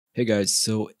Hey guys,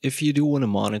 so if you do want to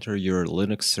monitor your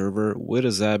Linux server with a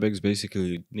Zabbix, basically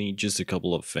you need just a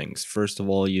couple of things. First of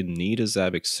all, you need a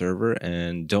Zabbix server,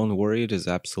 and don't worry, it is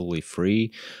absolutely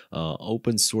free,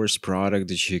 open source product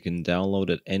that you can download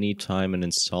at any time and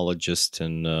install it just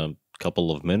in a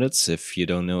couple of minutes. If you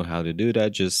don't know how to do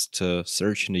that, just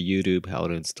search in the YouTube how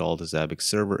to install the Zabbix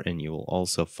server, and you will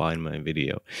also find my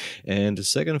video. And the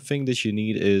second thing that you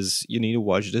need is you need to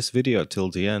watch this video till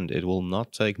the end. It will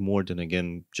not take more than,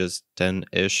 again, just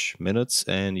 10-ish minutes,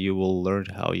 and you will learn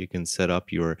how you can set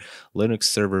up your Linux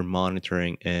server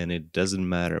monitoring, and it doesn't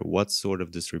matter what sort of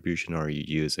distribution are you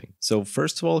using. So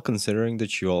first of all, considering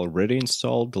that you already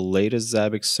installed the latest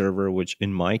Zabbix server, which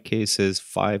in my case is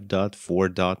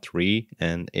 5.4.3,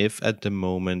 and if at the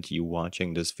moment you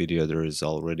watching this video there is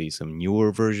already some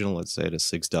newer version, let's say the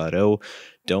 6.0,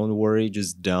 don't worry,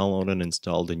 just download and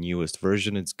install the newest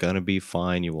version. It's gonna be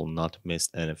fine. You will not miss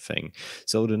anything.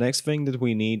 So the next thing that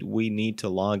we need to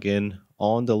log in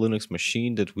on the Linux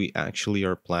machine that we actually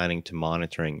are planning to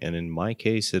monitoring. And in my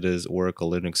case, it is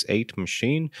Oracle Linux 8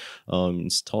 machine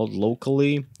installed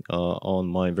locally on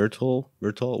my virtual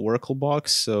Oracle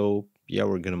box. So yeah,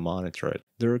 we're gonna monitor it.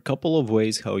 There are a couple of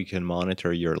ways how you can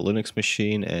monitor your Linux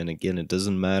machine, and again, it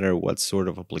doesn't matter what sort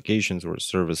of applications or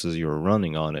services you're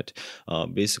running on it.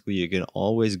 Basically, you can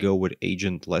always go with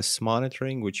agentless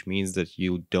monitoring, which means that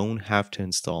you don't have to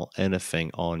install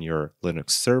anything on your Linux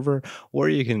server, or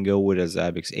you can go with a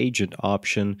Zabbix agent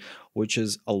option, which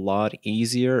is a lot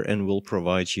easier and will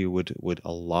provide you with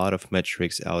a lot of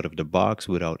metrics out of the box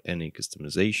without any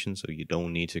customization, so you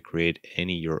don't need to create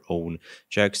any your own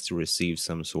checks to receive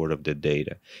some sort of the data.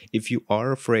 If you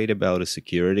are afraid about the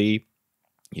security,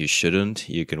 you shouldn't.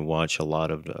 You can watch a lot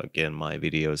of, again, my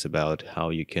videos about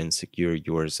how you can secure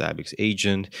your Zabbix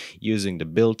agent using the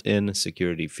built-in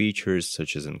security features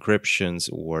such as encryptions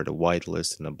or the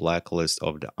whitelist and the blacklist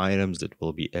of the items that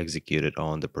will be executed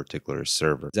on the particular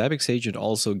server. Zabbix agent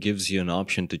also gives you an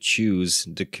option to choose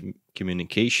the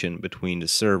communication between the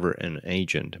server and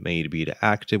agent, may it be the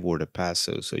active or the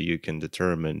passive, so you can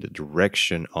determine the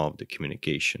direction of the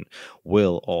communication.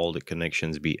 Will all the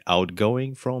connections be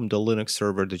outgoing from the Linux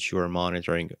server that you are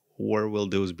monitoring, or will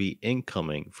those be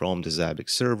incoming from the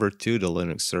Zabbix server to the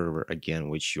Linux server, again,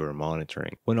 which you are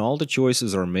monitoring? When all the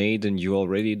choices are made and you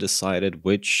already decided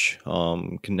which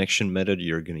connection method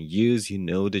you're going to use, you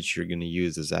know that you're going to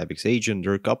use the Zabbix agent.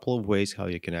 There are a couple of ways how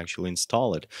you can actually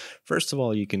install it. First of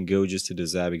all, you can go just to the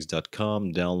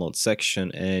zabbix.com download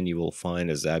section, and you will find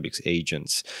a Zabbix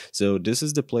agents. So this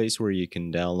is the place where you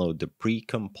can download the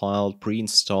pre-compiled,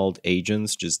 pre-installed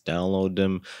agents. Just download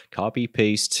them, copy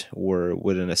paste, or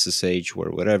with an SSH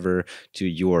or whatever to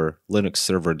your Linux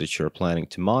server that you're planning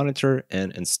to monitor,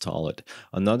 and install it.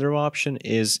 Another option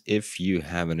is if you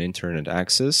have an internet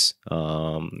access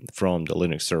from the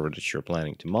Linux server that you're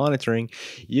planning to monitoring,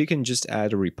 you can just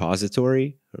add a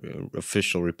repository,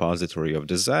 official repository of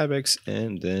the Zabbix,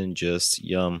 and then just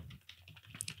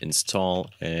install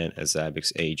a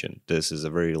Zabbix agent. This is a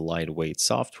very lightweight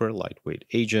software, lightweight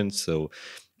agent, so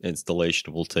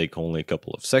installation will take only a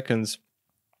couple of seconds,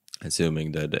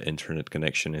 assuming that the internet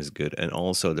connection is good, and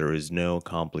also there is no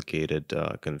complicated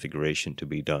configuration to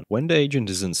be done. When the agent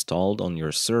is installed on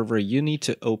your server, you need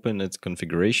to open its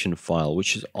configuration file,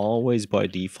 which is always by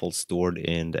default stored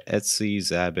in the etc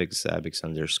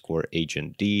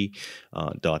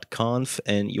zabbix_agentd.conf,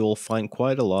 and you'll find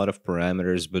quite a lot of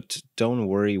parameters, but don't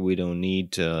worry, we don't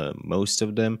need most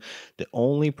of them. The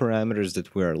only parameters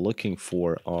that we are looking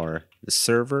for are the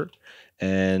server,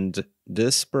 and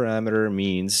this parameter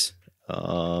means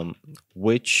from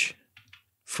which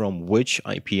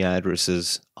IP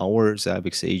addresses our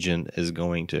Zabbix agent is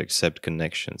going to accept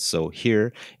connections. So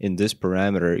here in this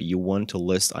parameter, you want to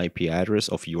list IP address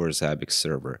of your Zabbix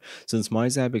server. Since my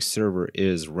Zabbix server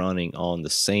is running on the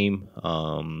same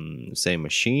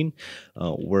machine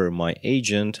where my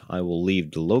agent, I will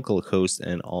leave the local host,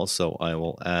 and also I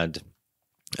will add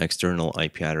external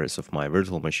IP address of my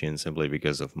virtual machine simply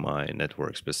because of my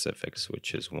network specifics,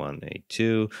 which is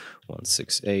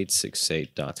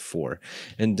 192.168.68.4.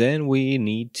 And then we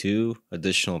need two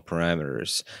additional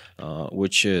parameters,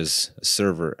 which is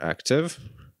server active.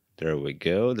 There we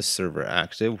go, the server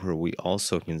active, where we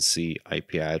also can see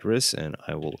IP address, and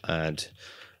I will add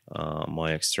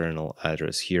my external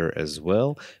address here as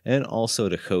well, and also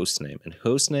the host name. And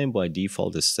host name by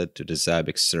default is set to the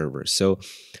Zabbix server. So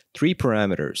 3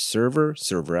 parameters: server,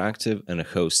 server active, and a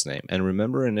host name. And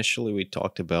remember, initially we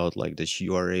talked about like that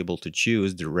you are able to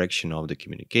choose direction of the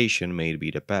communication, may it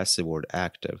be the passive or the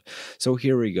active. So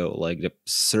here we go, like the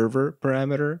server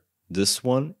parameter, this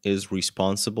one is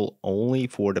responsible only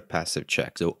for the passive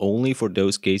check. So only for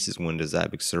those cases when the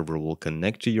Zabbix server will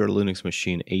connect to your Linux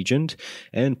machine agent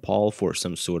and poll for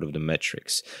some sort of the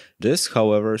metrics. This,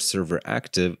 however, server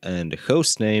active and the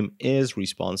host name is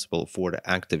responsible for the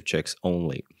active checks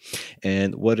only.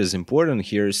 And what is important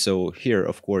here, so here,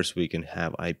 of course, we can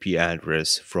have IP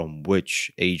address from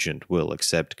which agent will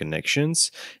accept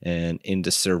connections. And in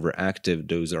the server active,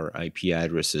 those are IP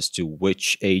addresses to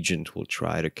which agent will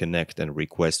try to connect and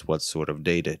request what sort of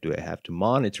data do I have to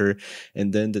monitor.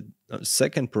 And then the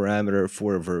second parameter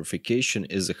for verification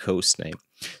is a host name.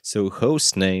 So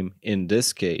host name, in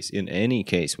this case, in any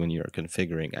case when you're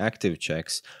configuring active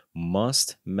checks,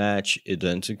 must match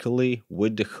identically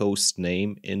with the host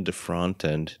name in the front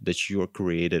end that you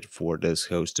created for this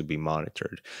host to be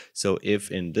monitored. So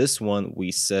if in this one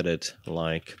we set it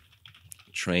like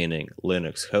training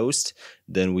Linux host,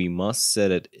 then we must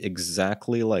set it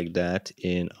exactly like that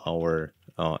in our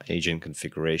agent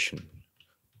configuration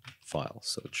file.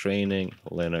 So training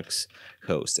Linux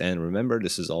host. And remember,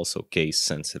 this is also case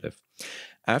sensitive.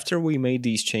 After we made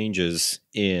these changes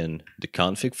in the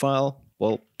config file,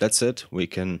 well, that's it. We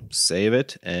can save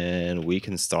it and we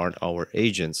can start our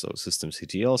agent. So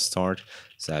systemctl start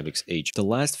Zabbix agent. The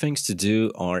last things to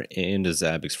do are in the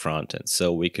Zabbix frontend.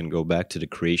 So we can go back to the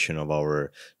creation of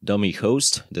our dummy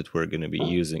host that we're going to be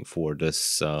using for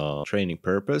this training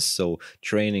purpose. So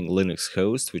training Linux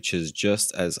host, which is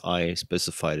just as I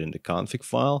specified in the config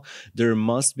file. There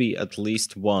must be at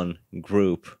least one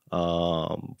group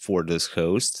for this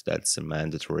host. That's a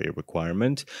mandatory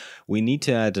requirement. We need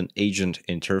to add an agent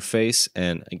interface.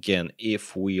 And again,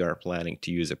 if we are planning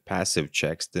to use a passive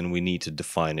checks, then we need to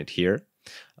define it here.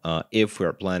 If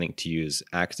we're planning to use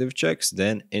active checks,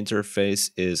 then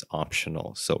interface is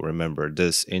optional. So remember,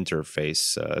 this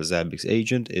interface Zabbix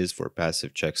agent is for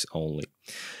passive checks only.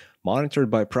 Monitored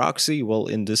by proxy, well,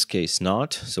 in this case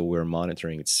not. So we're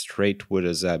monitoring it straight with a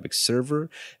Zabbix server.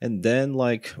 And then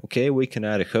like, okay, we can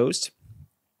add a host.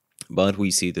 But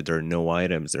we see that there are no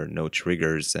items, there are no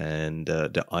triggers, and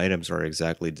the items are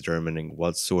exactly determining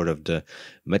what sort of the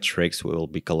metrics we will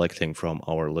be collecting from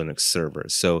our Linux server.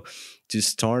 So to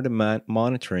start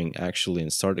monitoring actually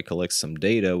and start to collect some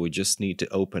data, we just need to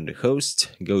open the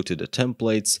host, go to the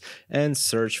templates, and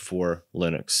search for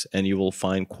Linux. And you will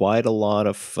find quite a lot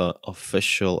of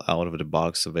official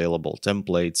out-of-the-box available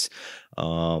templates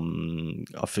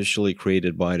officially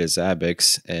created by the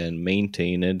Zabbix and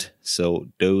maintained. So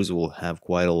those will have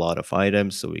quite a lot of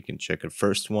items. So we can check the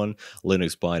first one,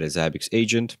 Linux by the Zabbix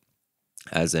agent.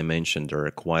 As I mentioned, there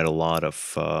are quite a lot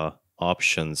of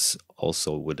options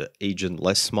also with the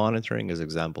agentless monitoring, as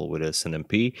example with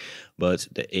SNMP, but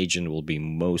the agent will be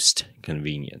most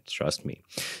convenient, trust me.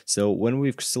 So when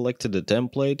we've selected the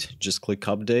template, just click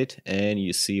update and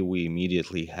you see we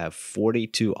immediately have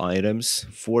 42 items,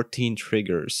 14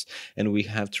 triggers, and we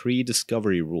have 3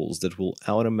 discovery rules that will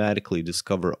automatically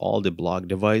discover all the block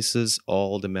devices,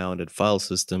 all the mounted file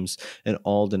systems, and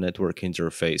all the network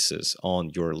interfaces on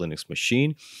your Linux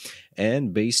machine.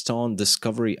 And based on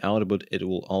discovery output, it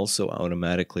will also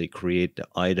automatically create the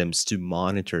items to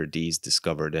monitor these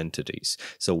discovered entities.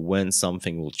 So when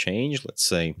something will change, let's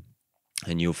say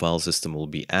a new file system will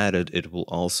be added, it will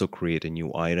also create a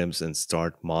new items and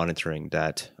start monitoring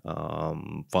that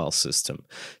file system.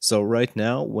 So right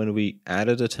now, when we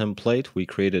added a template, we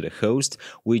created a host,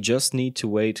 we just need to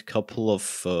wait a couple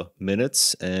of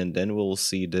minutes and then we'll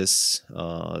see this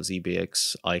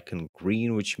ZBX icon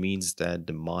green, which means that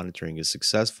the monitoring is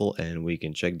successful and we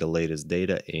can check the latest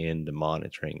data in the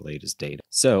monitoring latest data.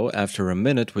 So after a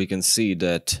minute, we can see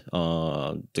that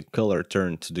the color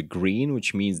turned to the green,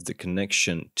 which means the connection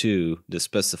to the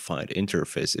specified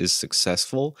interface is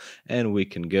successful, and we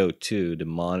can go to the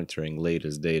monitoring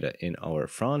latest data in our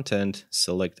front end,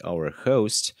 select our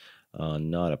host,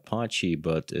 not Apache,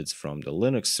 but it's from the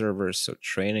Linux server, so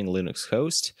training Linux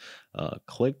host,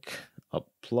 click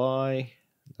apply,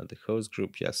 the host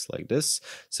group, yes, like this.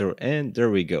 So, and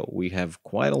there we go. We have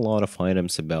quite a lot of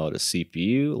items about a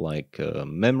CPU, like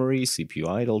memory, CPU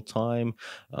idle time,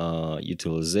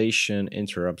 utilization,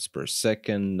 interrupts per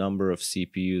second, number of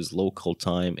CPUs, local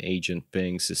time, agent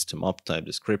ping, system uptime,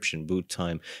 description, boot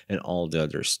time, and all the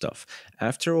other stuff.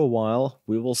 After a while,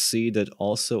 we will see that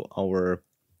also our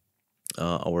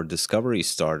discovery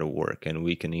started to work, and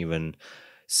we can even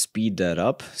speed that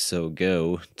up. So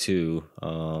go to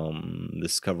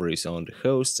discoveries on the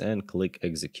host and click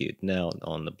execute. Now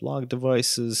on the block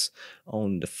devices,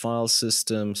 on the file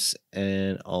systems,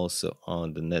 and also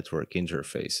on the network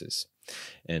interfaces.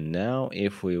 And now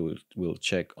if we will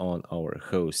check on our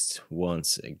hosts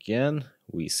once again,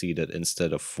 we see that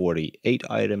instead of 48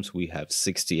 items, we have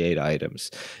 68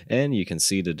 items. And you can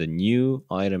see that the new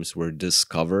items were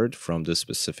discovered from the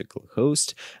specific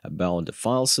host about the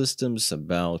file systems,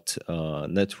 about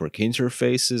network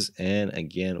interfaces. And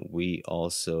again, we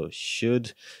also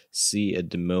should see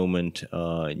at the moment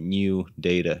new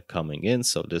data coming in.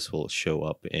 So this will show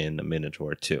up in a minute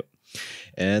or two.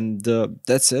 And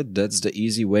that's it. That's the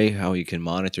easy way how you can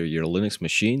monitor your Linux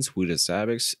machines with a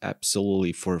Zabbix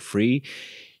absolutely for free.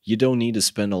 You don't need to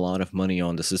spend a lot of money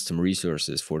on the system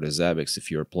resources for the Zabbix if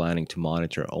you're planning to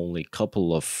monitor only a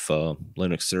couple of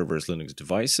Linux servers, Linux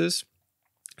devices.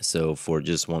 So for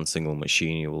just one single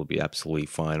machine, you will be absolutely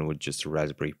fine with just a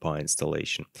Raspberry Pi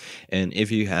installation. And if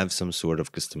you have some sort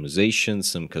of customization,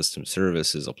 some custom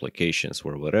services, applications,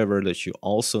 or whatever that you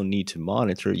also need to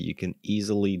monitor, you can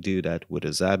easily do that with a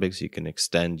Zabbix. You can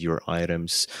extend your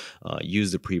items,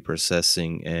 use the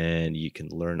pre-processing, and you can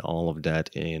learn all of that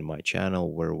in my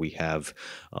channel where we have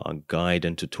guide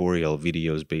and tutorial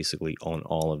videos basically on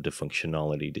all of the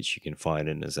functionality that you can find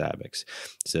in the Zabbix.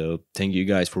 So thank you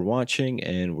guys for watching,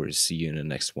 and we'll see you in the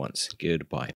next ones. Goodbye.